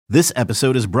This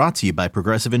episode is brought to you by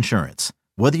Progressive Insurance.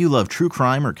 Whether you love true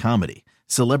crime or comedy,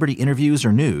 celebrity interviews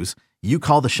or news, you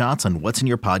call the shots on what's in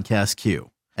your podcast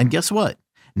queue. And guess what?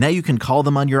 Now you can call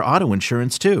them on your auto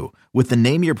insurance too with the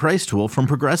Name Your Price tool from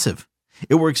Progressive.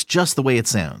 It works just the way it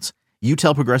sounds. You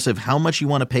tell Progressive how much you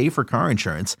want to pay for car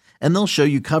insurance, and they'll show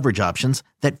you coverage options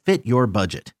that fit your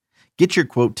budget. Get your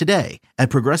quote today at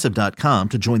Progressive.com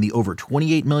to join the over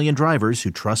 28 million drivers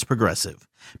who trust Progressive.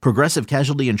 Progressive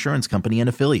Casualty Insurance Company and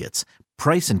Affiliates.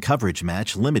 Price and coverage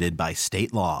match limited by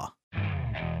state law.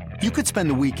 You could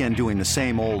spend the weekend doing the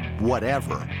same old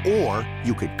whatever, or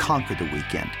you could conquer the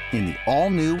weekend in the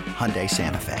all-new Hyundai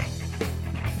Santa Fe.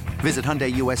 Visit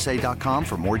HyundaiUSA.com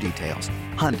for more details.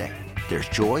 Hyundai, there's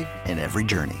joy in every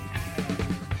journey.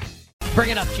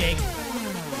 Bring it up, Jake.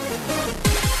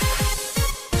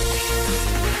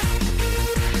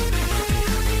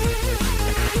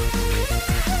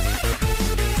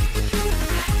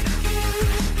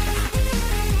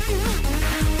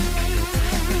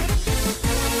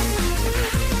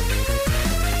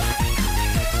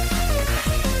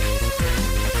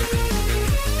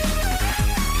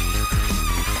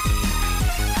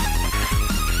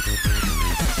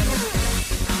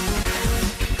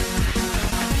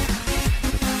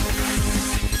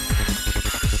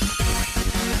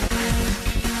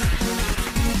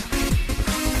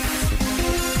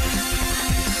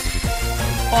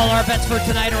 All our bets for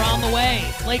tonight are on the way.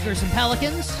 Lakers and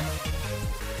Pelicans.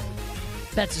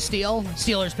 Bets of steel.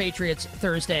 Steelers, Patriots,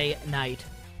 Thursday night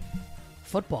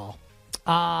football.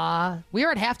 We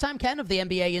are at halftime, Ken, of the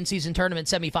NBA in-season tournament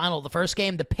semifinal. The first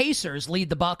game, the Pacers lead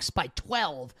the Bucks by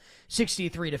 12,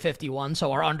 63-51.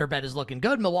 So our under bet is looking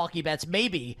good. Milwaukee bets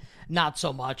maybe not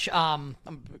so much. I'm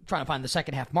trying to find the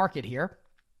second half market here.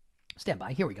 Stand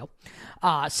by. Here we go.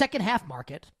 Second half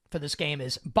market for this game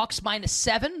is Bucks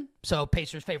 -7, so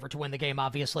Pacers favorite to win the game,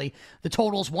 obviously. The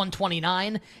total's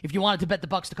 129. If you wanted to bet the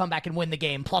Bucks to come back and win the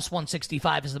game, plus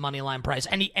 165 is the money line price.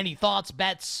 Any thoughts,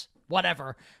 bets,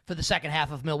 whatever, for the second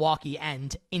half of Milwaukee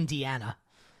and Indiana?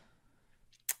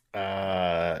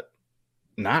 Not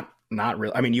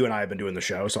really. I mean, you and I have been doing the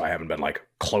show, so I haven't been like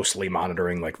closely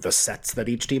monitoring like the sets that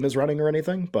each team is running or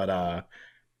anything, but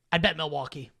I'd bet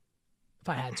Milwaukee if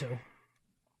I had to.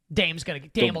 Dame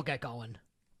will get going.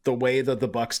 The way that the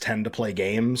Bucks tend to play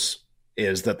games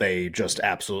is that they just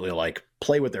absolutely like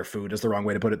play with their food is the wrong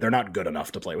way to put it. They're not good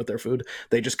enough to play with their food.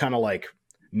 They just kind of like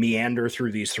meander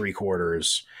through these three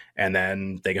quarters, and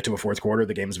then they get to a fourth quarter,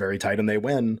 the game's very tight and they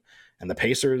win. And the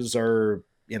Pacers are,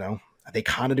 they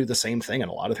kind of do the same thing in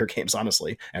a lot of their games,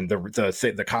 honestly. And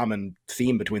the common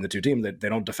theme between the two teams, they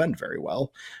don't defend very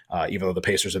well, even though the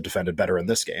Pacers have defended better in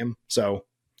this game. So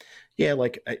yeah,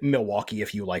 like Milwaukee,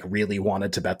 if you like really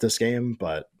wanted to bet this game,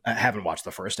 but I haven't watched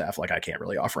the first half. Like I can't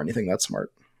really offer anything that's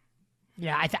smart.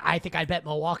 Yeah, I think I'd bet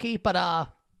Milwaukee, but I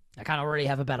kind of already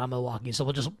have a bet on Milwaukee, so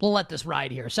we'll let this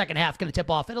ride here. Second half going to tip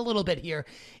off in a little bit here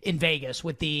in Vegas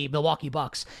with the Milwaukee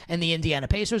Bucks and the Indiana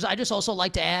Pacers. I just also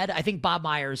like to add, I think Bob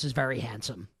Myers is very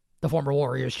handsome. The former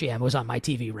Warriors GM who's on my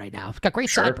TV right now. He's got great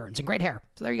sideburns and great hair.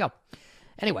 So there you go.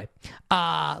 Anyway,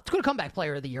 let's go to Comeback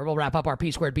Player of the Year. We'll wrap up our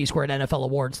P2B NFL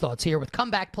Awards thoughts here with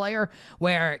Comeback Player,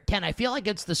 where, Ken, I feel like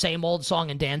it's the same old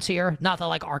song and dance here. Not that,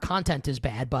 like, our content is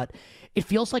bad, but it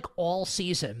feels like all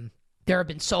season there have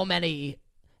been so many,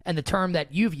 and the term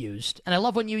that you've used, and I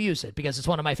love when you use it because it's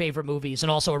one of my favorite movies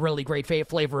and also a really great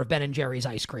flavor of Ben & Jerry's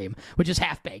ice cream, which is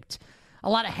half-baked.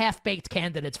 A lot of half-baked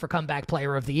candidates for Comeback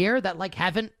Player of the Year that, like,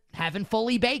 haven't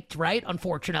fully baked, right?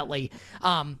 Unfortunately.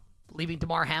 Leaving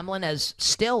Damar Hamlin as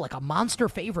still like a monster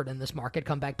favorite in this market,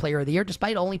 Comeback Player of the Year,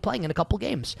 despite only playing in a couple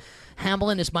games.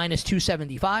 Hamlin is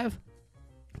 -275.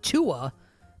 Tua,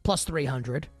 plus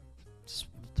 300.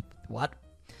 What?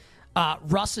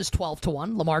 Russ is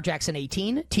 12-1. Lamar Jackson,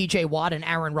 18. TJ Watt and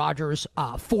Aaron Rodgers,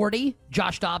 40.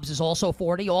 Josh Dobbs is also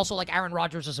 40. Also, like, Aaron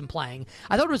Rodgers isn't playing.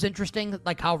 I thought it was interesting,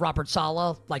 like, how Robert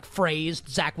Saleh, like, phrased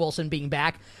Zach Wilson being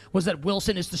back, was that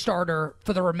Wilson is the starter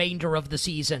for the remainder of the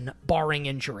season, barring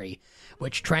injury.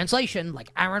 Which, translation,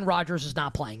 like, Aaron Rodgers is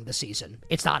not playing this season.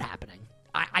 It's not happening.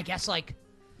 I guess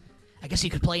he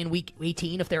could play in week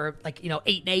 18 if they're, like,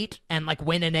 8-8 and, like,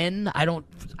 winning in.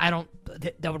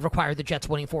 That would require the Jets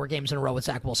winning 4 games in a row with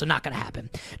Zach Wilson. Not going to happen.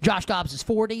 Josh Dobbs is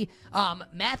 40.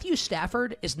 Matthew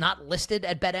Stafford is not listed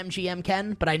at BetMGM,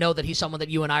 Ken, but I know that he's someone that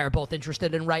you and I are both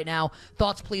interested in right now.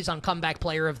 Thoughts, please, on Comeback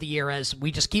Player of the Year as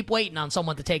we just keep waiting on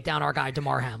someone to take down our guy,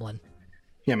 Damar Hamlin.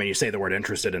 Yeah, I mean, you say the word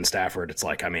interested in Stafford. It's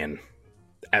like, I mean,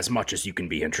 as much as you can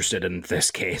be interested in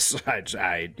this case,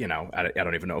 I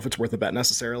don't even know if it's worth a bet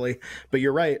necessarily. But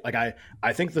you're right. Like,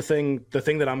 I think the thing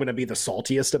that I'm going to be the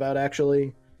saltiest about,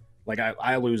 actually, Like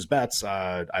I lose bets.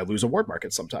 I lose award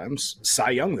markets sometimes.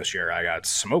 Cy Young this year, I got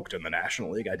smoked in the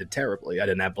National League. I did terribly. I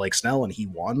didn't have Blake Snell, and he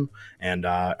won, and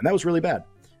that was really bad.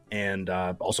 And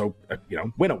also,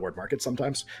 win award markets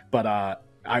sometimes. But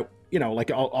I'll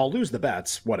lose the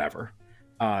bets, whatever.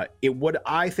 I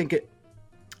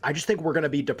just think we're going to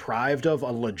be deprived of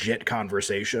a legit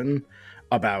conversation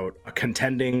about a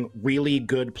contending, really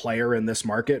good player in this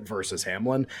market versus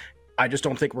Hamlin. I just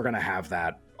don't think we're going to have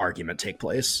that argument take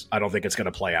place. I don't think it's going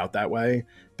to play out that way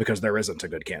because there isn't a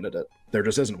good candidate. There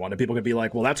just isn't one. And people could be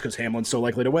like, well, that's because Hamlin's so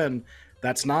likely to win.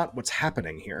 That's not what's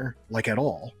happening here, like at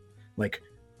all. Like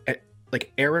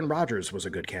Aaron Rodgers was a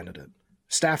good candidate.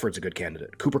 Stafford's a good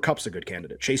candidate. Cooper Kupp's a good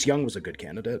candidate. Chase Young was a good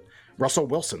candidate. Russell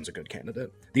Wilson's a good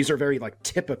candidate. These are very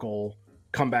typical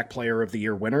comeback player of the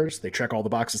year winners. They check all the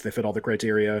boxes. They fit all the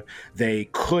criteria. They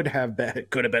could have been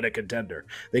a contender.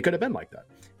 They could have been like that.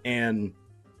 And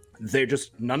they're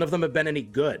just, none of them have been any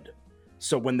good.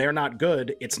 So when they're not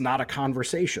good, it's not a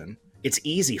conversation. It's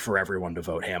easy for everyone to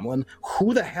vote Hamlin.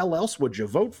 Who the hell else would you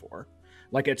vote for?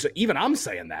 Even I'm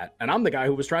saying that, and I'm the guy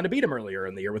who was trying to beat him earlier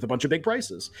in the year with a bunch of big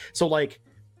prices. So I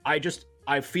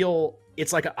feel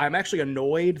it's like I'm actually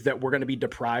annoyed that we're going to be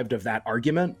deprived of that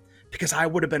argument, because I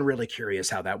would have been really curious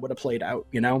how that would have played out,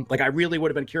 I really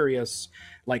would have been curious.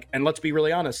 And let's be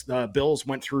really honest, the Bills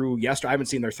went through yesterday. I haven't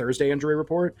seen their Thursday injury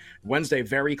report. Wednesday,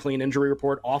 very clean injury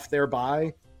report off their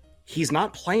bye. He's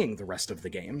not playing the rest of the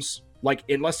games.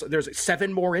 Unless there's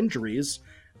 7 more injuries,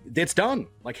 it's done.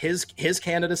 His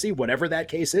candidacy, whatever that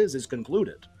case is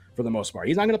concluded for the most part.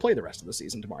 He's not going to play the rest of the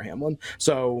season, Damar Hamlin.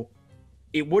 So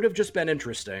it would have just been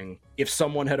interesting if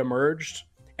someone had emerged.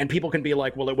 And people can be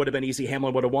like, well, it would have been easy.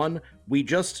 Hamlin would have won. We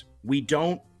don't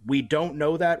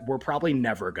know that. We're probably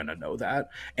never going to know that.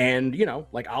 And,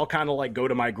 I'll kind of go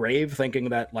to my grave thinking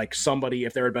that somebody,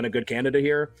 if there had been a good candidate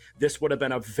here, this would have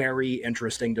been a very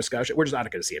interesting discussion. We're just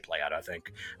not going to see it play out, I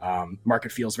think.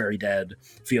 Market feels very dead.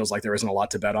 Feels like there isn't a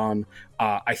lot to bet on.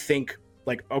 I think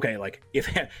if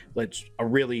a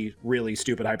really, really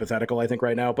stupid hypothetical, I think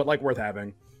right now, but worth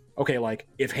having. Okay,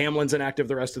 if Hamlin's inactive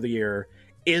the rest of the year,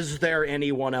 is there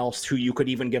anyone else who you could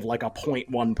even give a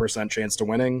 0.1% chance to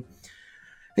winning?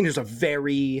 I think there's a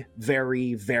very,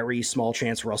 very, very small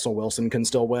chance Russell Wilson can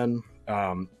still win.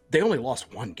 They only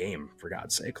lost 1 game, for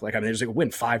God's sake. They're just going to win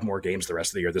 5 more games the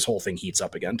rest of the year. This whole thing heats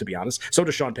up again, to be honest. So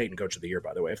does Sean Payton, coach of the year,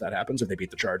 by the way, if that happens, if they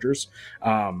beat the Chargers.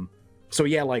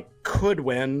 Could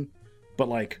win,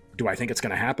 but do I think it's going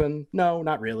to happen? No,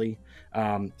 not really.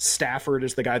 Stafford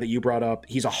is the guy that you brought up.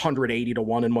 He's 180 to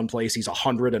 1 in one place. He's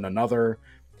 100 in another.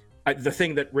 The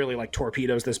thing that really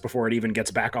torpedoes this before it even gets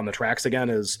back on the tracks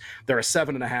again is they're a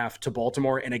 7.5 to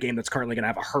Baltimore in a game that's currently going to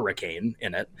have a hurricane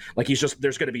in it.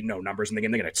 There's going to be no numbers in the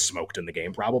game. They're going to get smoked in the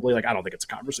game probably. I don't think it's a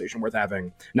conversation worth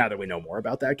having now that we know more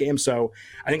about that game. So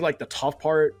I think the tough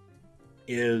part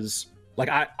is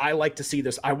I like to see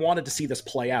this. I wanted to see this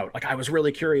play out. I was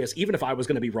really curious. Even if I was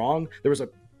going to be wrong, there was a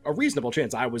reasonable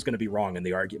chance I was going to be wrong in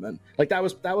the argument. That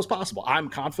was possible. I'm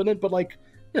confident, but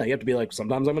you have to be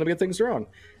sometimes I'm going to get things wrong.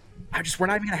 We're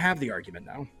not even going to have the argument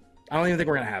now. I don't even think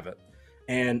we're going to have it.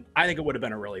 And I think it would have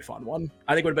been a really fun one.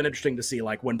 I think it would have been interesting to see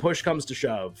when push comes to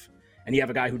shove and you have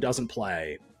a guy who doesn't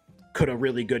play, could a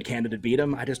really good candidate beat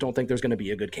him? I just don't think there's going to be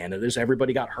a good candidate.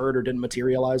 Everybody got hurt or didn't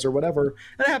materialize or whatever.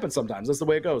 And it happens sometimes. That's the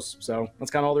way it goes. So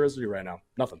that's kind of all there is to do right now.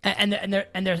 Nothing.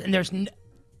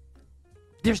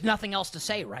 There's nothing else to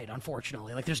say, right?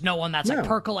 Unfortunately, there's no one that's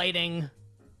percolating.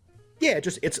 Yeah, it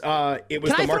was Can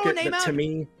the market that to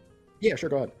me. Yeah, sure,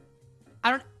 go ahead.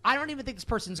 I don't even think this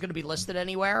person's going to be listed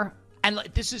anywhere. And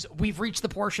we've reached the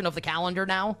portion of the calendar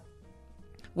now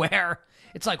where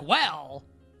it's well,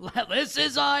 this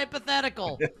is a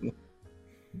hypothetical.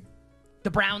 The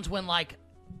Browns win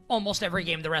almost every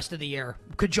game the rest of the year.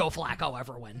 Could Joe Flacco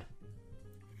ever win?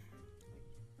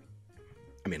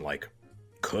 I mean,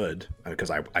 could,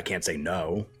 because I can't say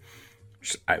no.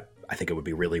 I think it would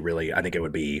be really, really, I think it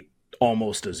would be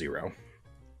almost a 0.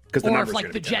 Because the numbers are going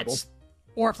to be terrible.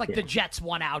 Or if the Jets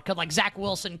won out, could Zach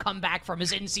Wilson come back from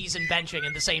his in-season benching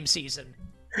in the same season?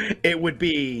 It would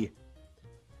be.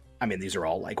 I mean, these are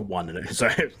all 1 in a. So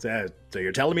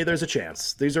you're telling me there's a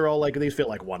chance? These are all these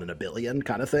feel 1 in a billion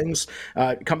kind of things.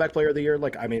 Comeback player of the year,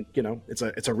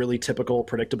 it's a really typical,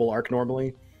 predictable arc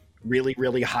normally. Really,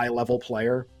 really high level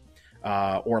player,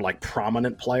 or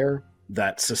prominent player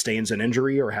that sustains an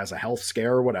injury or has a health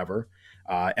scare or whatever,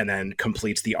 and then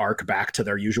completes the arc back to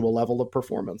their usual level of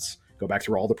performance. Go back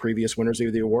through all the previous winners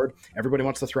of the award. Everybody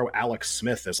wants to throw Alex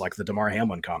Smith as the Damar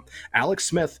Hamlin comp. Alex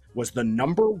Smith was the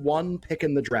number 1 pick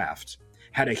in the draft,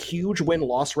 had a huge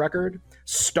win-loss record,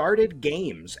 started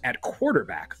games at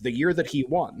quarterback the year that he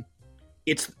won.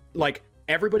 It's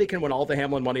everybody can win all the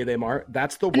Hamlin money they mark.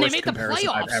 That's the worst and they made the comparison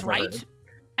I've playoffs, ever right? heard.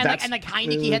 And like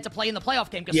Heineke had to play in the playoff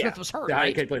game because Smith was hurt,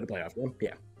 right? Heineke played the playoff game,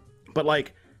 yeah. But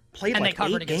like played and like they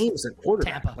 8 games at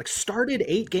quarterback. Tampa. Like started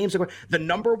 8 games at the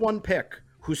number 1 pick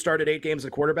who started 8 games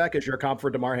at quarterback is your comp for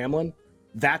Damar Hamlin.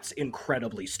 That's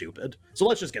incredibly stupid. So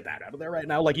let's just get that out of there right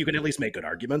now. Like, you can at least make good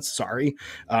arguments. Sorry.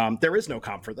 There is no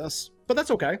comp for this, but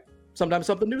that's okay. Sometimes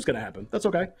something new is going to happen. That's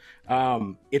okay.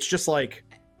 It's just like...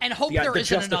 And hope there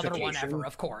isn't another one ever,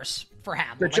 of course, for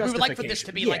Hamlin. Like, we would like for this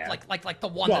to be like the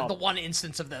one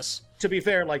instance of this. To be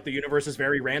fair, like, the universe is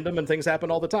very random and things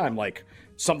happen all the time. Like,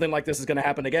 something like this is going to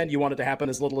happen again. You want it to happen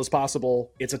as little as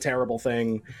possible. It's a terrible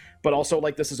thing. But also,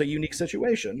 like, this is a unique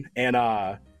situation. And,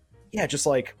 yeah, just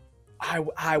like...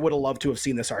 I would have loved to have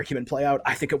seen this argument play out.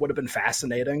 I think it would have been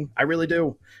fascinating. I really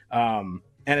do. And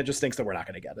it just stinks that we're not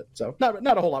going to get it. So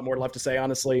not a whole lot more left to say,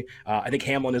 honestly. I think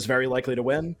Hamlin is very likely to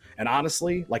win. And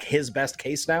honestly, like, his best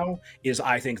case now is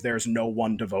I think there's no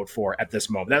one to vote for at this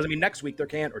moment. That doesn't mean next week there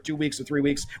can't, or 2 weeks or 3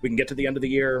 weeks. We can get to the end of the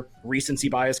year. Recency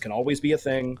bias can always be a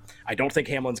thing. I don't think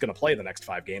Hamlin's going to play the next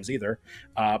 5 games either.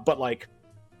 But like,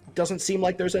 doesn't seem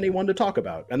like there's anyone to talk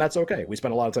about. And that's okay. We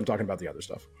spent a lot of time talking about the other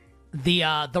stuff.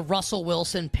 The Russell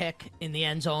Wilson pick in the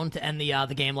end zone to end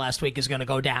the game last week is going to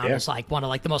go down as like one of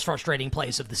like the most frustrating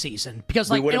plays of the season, because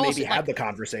like we would have maybe had the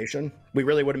conversation. We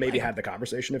really would have maybe had the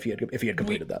conversation if he had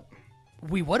completed that.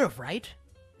 We would have, right?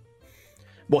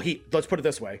 Well, let's put it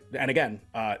this way. And again,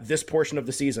 this portion of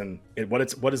the season, what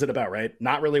is it about, right?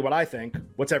 Not really what I think.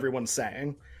 What's everyone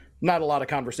saying? Not a lot of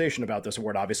conversation about this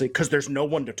award, obviously, because there's no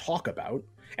one to talk about.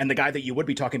 And the guy that you would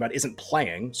be talking about isn't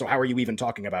playing. So how are you even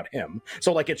talking about him?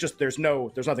 So like, it's just, there's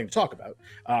nothing to talk about.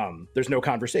 There's no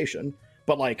conversation.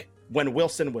 But like, when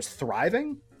Wilson was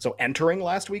thriving, so entering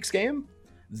last week's game,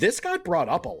 this got brought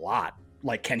up a lot.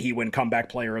 Like, can he win comeback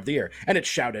player of the year? And it's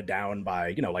shouted down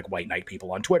by, like white knight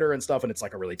people on Twitter and stuff. And it's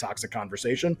like a really toxic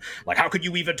conversation. Like, how could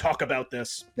you even talk about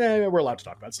this? Yeah, we're allowed to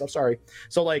talk about stuff. Sorry.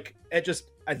 So like,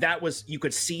 you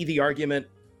could see the argument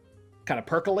kind of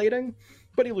percolating,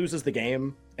 but he loses the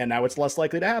game. And now it's less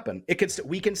likely to happen.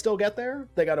 We can still get there.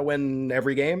 They got to win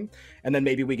every game. And then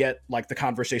maybe we get like the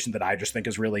conversation that I just think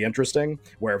is really interesting,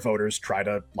 where voters try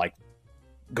to like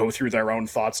go through their own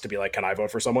thoughts to be like, can I vote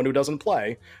for someone who doesn't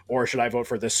play? Or should I vote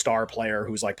for this star player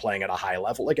who's like playing at a high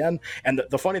level again? And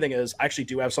the funny thing is, I actually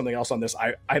do have something else on this.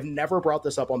 I've never brought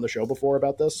this up on the show before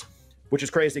about this, which is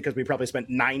crazy because we probably spent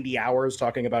 90 hours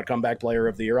talking about comeback player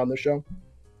of the year on this show.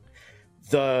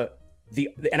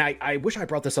 And I wish I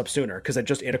brought this up sooner because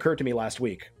it occurred to me last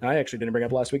week. I actually didn't bring it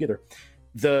up last week either.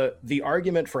 The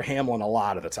argument for Hamlin a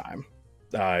lot of the time,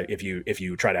 if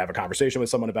you try to have a conversation with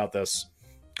someone about this,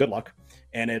 good luck.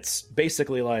 And it's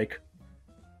basically like,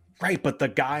 right, but the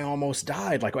guy almost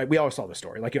died. Like, we always saw the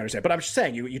story, like, you understand. But I'm just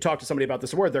saying, you talk to somebody about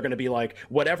this award, they're going to be like,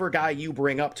 whatever guy you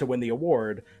bring up to win the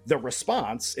award, the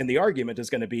response in the argument is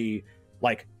going to be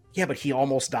like, yeah, but he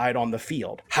almost died on the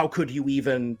field. How could you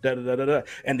even da da da da da?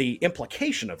 And the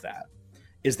implication of that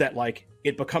is that like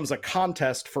it becomes a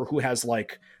contest for who has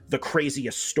like the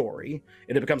craziest story,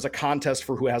 and it becomes a contest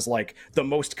for who has like the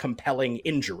most compelling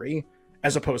injury,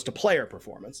 as opposed to player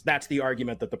performance. That's the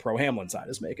argument that the pro Hamlin side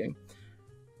is making.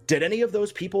 Did any of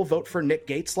those people vote for Nick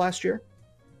Gates last year?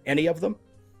 Any of them?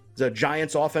 The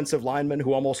Giants offensive lineman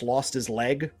who almost lost his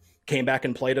leg, came back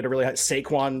and played at a really high...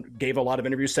 Saquon gave a lot of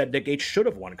interviews, said Nick Gates should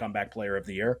have won comeback player of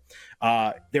the year.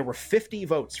 There were 50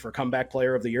 votes for comeback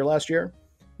player of the year last year.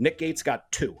 Nick Gates got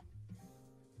 2.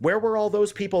 Where were all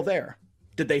those people there?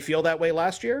 Did they feel that way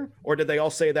last year? Or did they all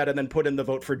say that and then put in the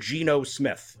vote for Geno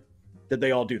Smith? Did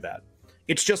they all do that?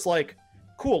 It's just like,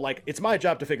 cool, like, it's my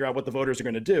job to figure out what the voters are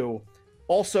going to do.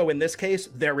 Also, in this case,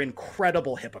 they're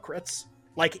incredible hypocrites.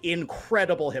 Like,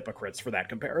 incredible hypocrites for that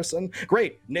comparison.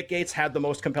 Great, Nick Gates had the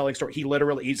most compelling story.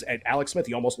 He's at Alex Smith,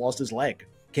 he almost lost his leg.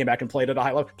 Came back and played at a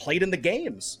high level. Played in the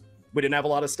games. We didn't have a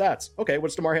lot of stats. Okay,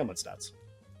 what's Damar Hamlin's stats?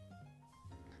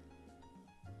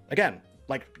 Again,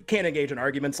 like, can't engage in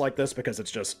arguments like this because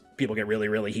it's just, people get really,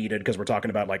 really heated because we're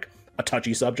talking about, like, a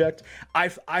touchy subject. I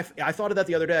thought of that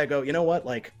the other day. I go, you know what?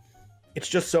 Like, it's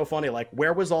just so funny. Like,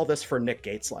 where was all this for Nick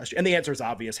Gates last year? And the answer is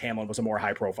obvious. Hamlin was a more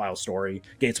high-profile story.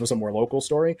 Gates was a more local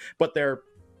story. But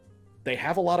they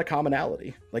have a lot of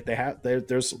commonality. Like,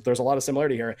 there's a lot of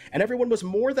similarity here. And everyone was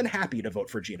more than happy to vote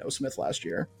for Geno Smith last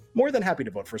year. More than happy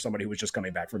to vote for somebody who was just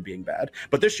coming back from being bad.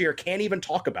 But this year, can't even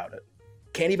talk about it.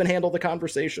 Can't even handle the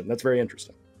conversation. That's very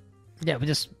interesting. Yeah, we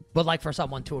just would like for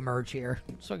someone to emerge here,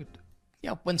 so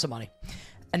win some money.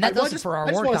 And that does it for our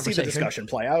award conversation. I just want to see the discussion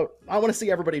play out. I want to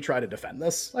see everybody try to defend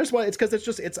this. I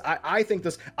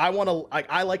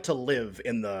like to live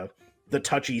in the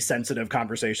touchy, sensitive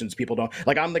conversations people don't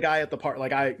like. I'm the guy at the part,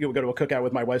 like you go to a cookout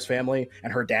with my wife's family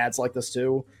and her dad's like this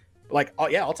too. Like, oh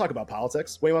yeah, I'll talk about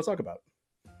politics. What do you want to talk about?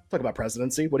 Talk about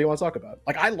presidency. What do you want to talk about?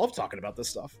 Like, I love talking about this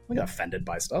stuff. I get offended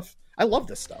by stuff. I love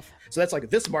this stuff. So that's like,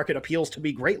 this market appeals to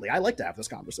me greatly. I like to have this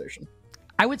conversation.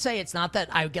 I would say it's not that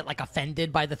I get like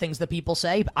offended by the things that people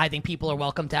say. I think people are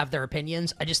welcome to have their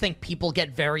opinions. I just think people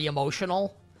get very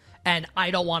emotional. And I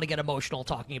don't want to get emotional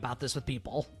talking about this with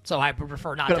people, so I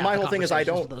prefer not. But my whole thing is I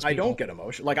don't get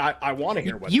emotional. Like I want to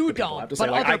hear what you people don't, have to but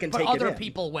say. Like, other, I can but take other it in.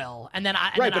 people will, and then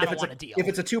I but don't want to deal. If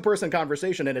it's a 2-person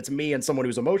conversation and it's me and someone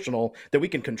who's emotional, then we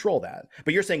can control that.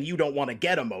 But you're saying you don't want to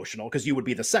get emotional because you would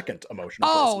be the second emotional.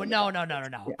 Oh no!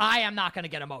 Yeah. I am not going to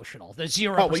get emotional. There's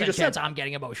 0% chance I'm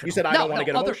getting emotional. You said I don't want to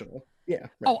get emotional. Yeah. Right.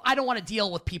 Oh, I don't want to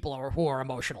deal with people who are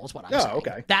emotional. Is what I'm saying. Oh,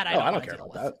 okay. That I don't care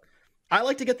about that. I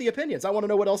like to get the opinions. I want to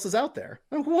know what else is out there.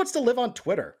 Who wants to live on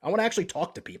Twitter? I want to actually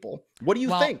talk to people. What do you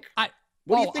think? I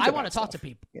want to talk to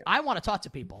people. Yeah. I want to talk to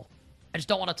people. I just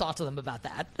don't want to talk to them about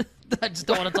that. I just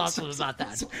don't want to talk to them about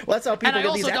that. Well, that's how people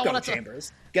get these echo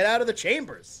chambers. Get out of the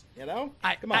chambers, you know?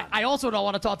 Come on. I also don't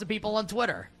want to talk to people on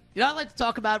Twitter. You know, I like to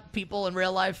talk about people in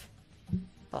real life.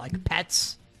 Like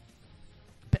pets.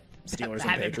 Steelers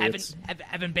and Patriots.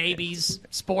 Having babies.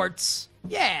 Sports.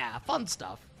 Yeah, fun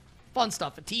stuff.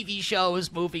 TV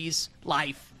shows, movies,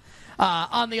 life.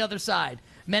 On the other side,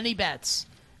 many bets.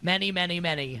 Many bets.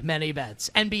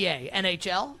 NBA,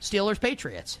 NHL, Steelers,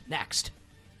 Patriots. Next.